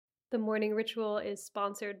The morning ritual is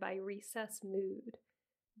sponsored by Recess Mood.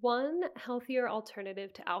 One healthier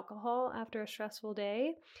alternative to alcohol after a stressful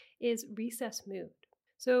day is Recess Mood.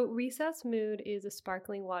 So, Recess Mood is a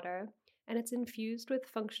sparkling water and it's infused with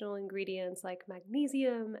functional ingredients like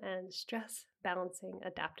magnesium and stress balancing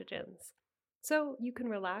adaptogens. So, you can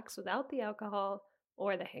relax without the alcohol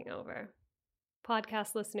or the hangover.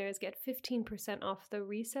 Podcast listeners get 15% off the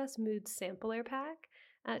Recess Mood Sampler Pack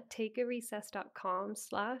at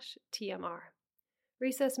takearecess.com/TMR.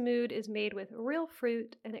 Recess Mood is made with real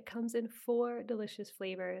fruit and it comes in 4 delicious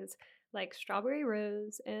flavors like strawberry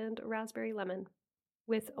rose and raspberry lemon.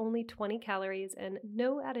 With only 20 calories and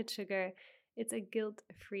no added sugar, it's a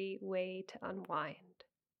guilt-free way to unwind.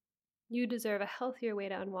 You deserve a healthier way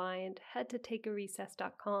to unwind. Head to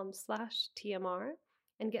takearecess.com/TMR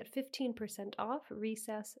and get 15% off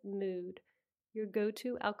Recess Mood, your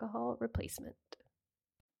go-to alcohol replacement.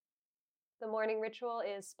 The morning ritual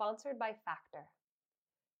is sponsored by Factor.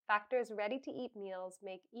 Factor's ready-to-eat meals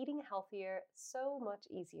make eating healthier so much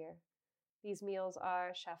easier. These meals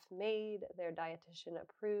are chef-made, they're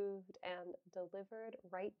dietitian-approved, and delivered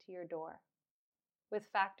right to your door. With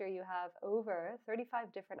Factor, you have over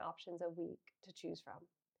 35 different options a week to choose from.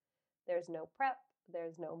 There's no prep,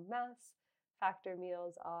 there's no mess. Factor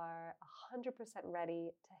meals are 100%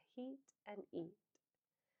 ready to heat and eat.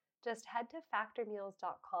 Just head to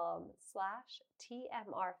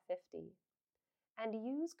factormeals.com/TMR50 and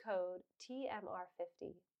use code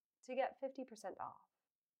TMR50 to get 50% off.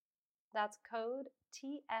 That's code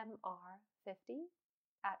TMR50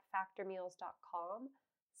 at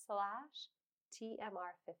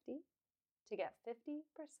factormeals.com/TMR50 to get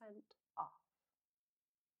 50% off.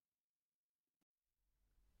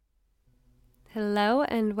 Hello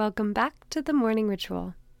and welcome back to the morning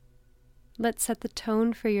ritual. Let's set the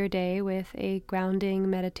tone for your day with a grounding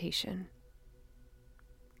meditation.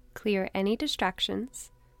 Clear any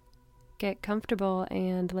distractions, get comfortable,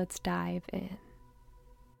 and let's dive in.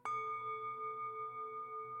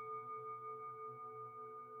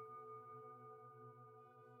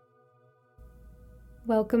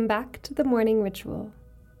 Welcome back to the morning ritual.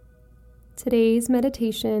 Today's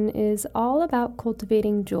meditation is all about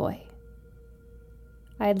cultivating joy.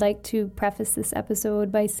 I'd like to preface this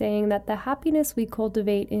episode by saying that the happiness we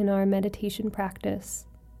cultivate in our meditation practice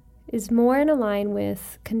is more in line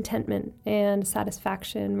with contentment and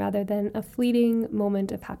satisfaction rather than a fleeting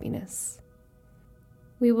moment of happiness.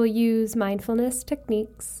 We will use mindfulness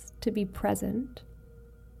techniques to be present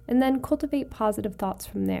and then cultivate positive thoughts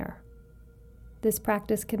from there. This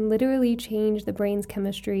practice can literally change the brain's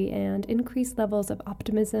chemistry and increase levels of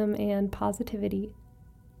optimism and positivity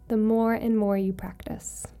the more and more you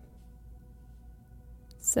practice.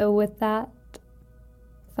 So with that,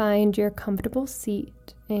 find your comfortable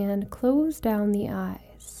seat and close down the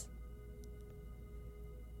eyes.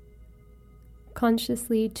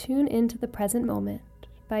 Consciously tune into the present moment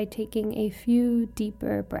by taking a few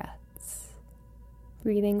deeper breaths,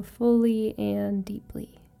 breathing fully and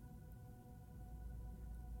deeply.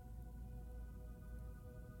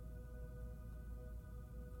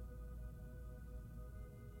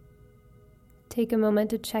 Take a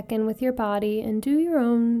moment to check in with your body and do your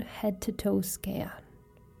own head-to-toe scan,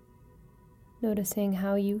 noticing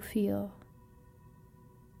how you feel.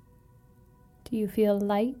 Do you feel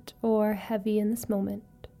light or heavy in this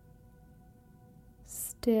moment?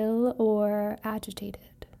 Still or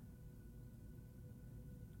agitated?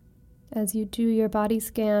 As you do your body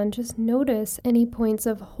scan, just notice any points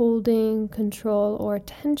of holding, control, or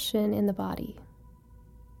tension in the body.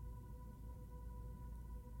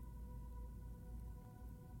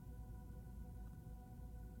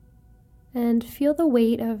 And feel the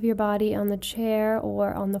weight of your body on the chair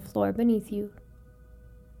or on the floor beneath you.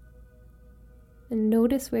 And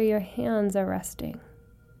notice where your hands are resting.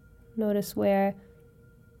 Notice where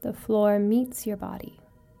the floor meets your body.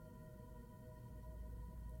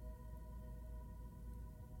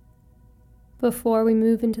 Before we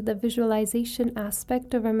move into the visualization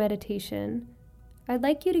aspect of our meditation, I'd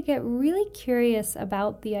like you to get really curious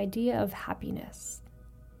about the idea of happiness.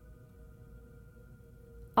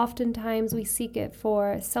 Oftentimes we seek it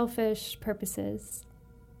for selfish purposes.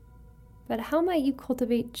 But how might you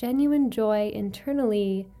cultivate genuine joy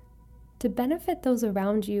internally to benefit those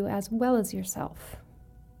around you as well as yourself?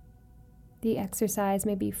 The exercise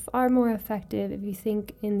may be far more effective if you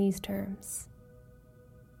think in these terms.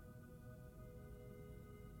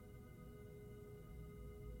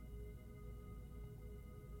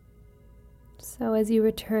 So as you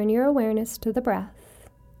return your awareness to the breath,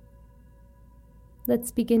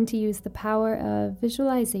 let's begin to use the power of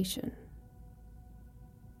visualization.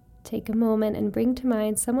 Take a moment and bring to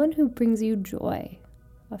mind someone who brings you joy,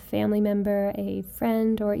 a family member, a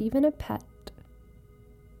friend, or even a pet.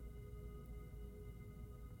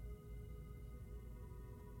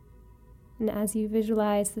 And as you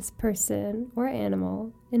visualize this person or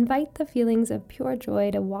animal, invite the feelings of pure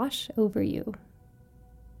joy to wash over you.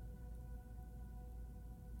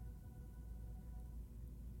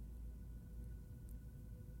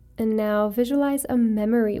 And now visualize a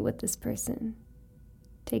memory with this person.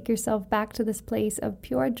 Take yourself back to this place of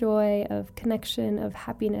pure joy, of connection, of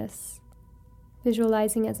happiness,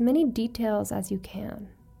 visualizing as many details as you can.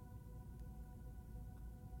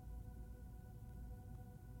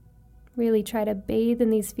 Really try to bathe in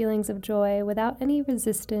these feelings of joy without any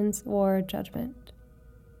resistance or judgment.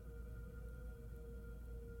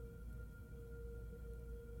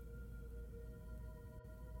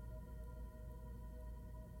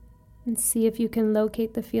 And see if you can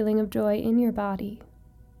locate the feeling of joy in your body.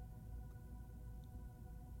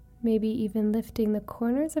 Maybe even lifting the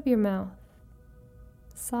corners of your mouth,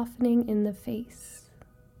 softening in the face.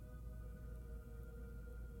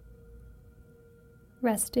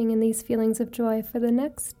 Resting in these feelings of joy for the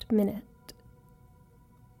next minute.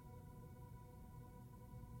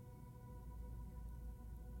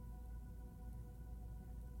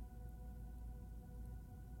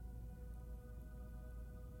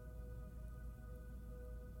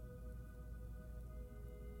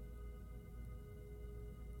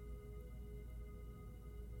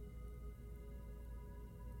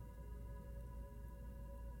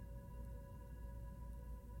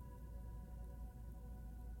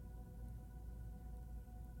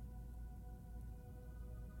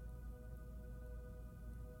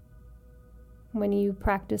 When you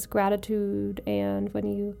practice gratitude and when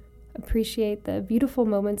you appreciate the beautiful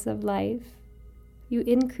moments of life, you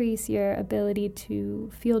increase your ability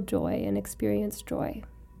to feel joy and experience joy.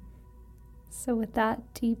 So with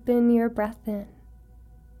that, deepen your breath in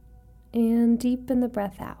and deepen the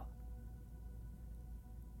breath out.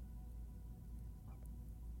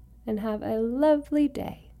 And have a lovely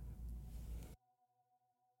day.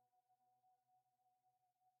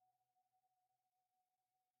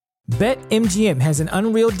 BetMGM has an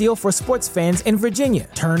unreal deal for sports fans in Virginia.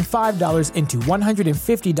 Turn $5 into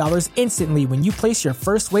 $150 instantly when you place your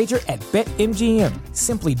first wager at BetMGM.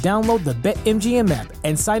 Simply download the BetMGM app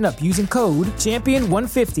and sign up using code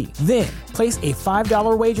Champion150. Then, place a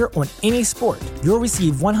 $5 wager on any sport. You'll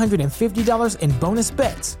receive $150 in bonus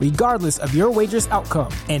bets, regardless of your wager's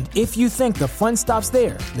outcome. And if you think the fun stops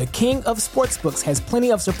there, the King of Sportsbooks has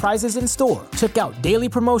plenty of surprises in store. Check out daily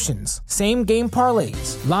promotions, same-game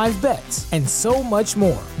parlays, live bets, and so much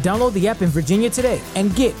more. Download the app in Virginia today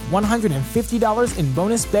and get $150 in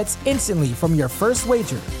bonus bets instantly from your first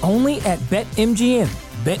wager. Only at BetMGM.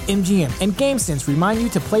 BetMGM and GameSense remind you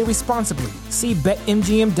to play responsibly. See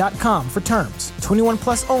BetMGM.com for terms. 21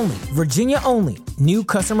 plus only. Virginia only. New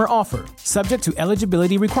customer offer. Subject to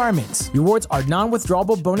eligibility requirements. Rewards are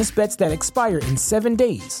non-withdrawable bonus bets that expire in 7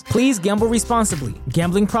 days. Please gamble responsibly.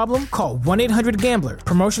 Gambling problem? Call 1-800-GAMBLER.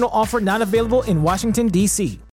 Promotional offer not available in Washington, D.C.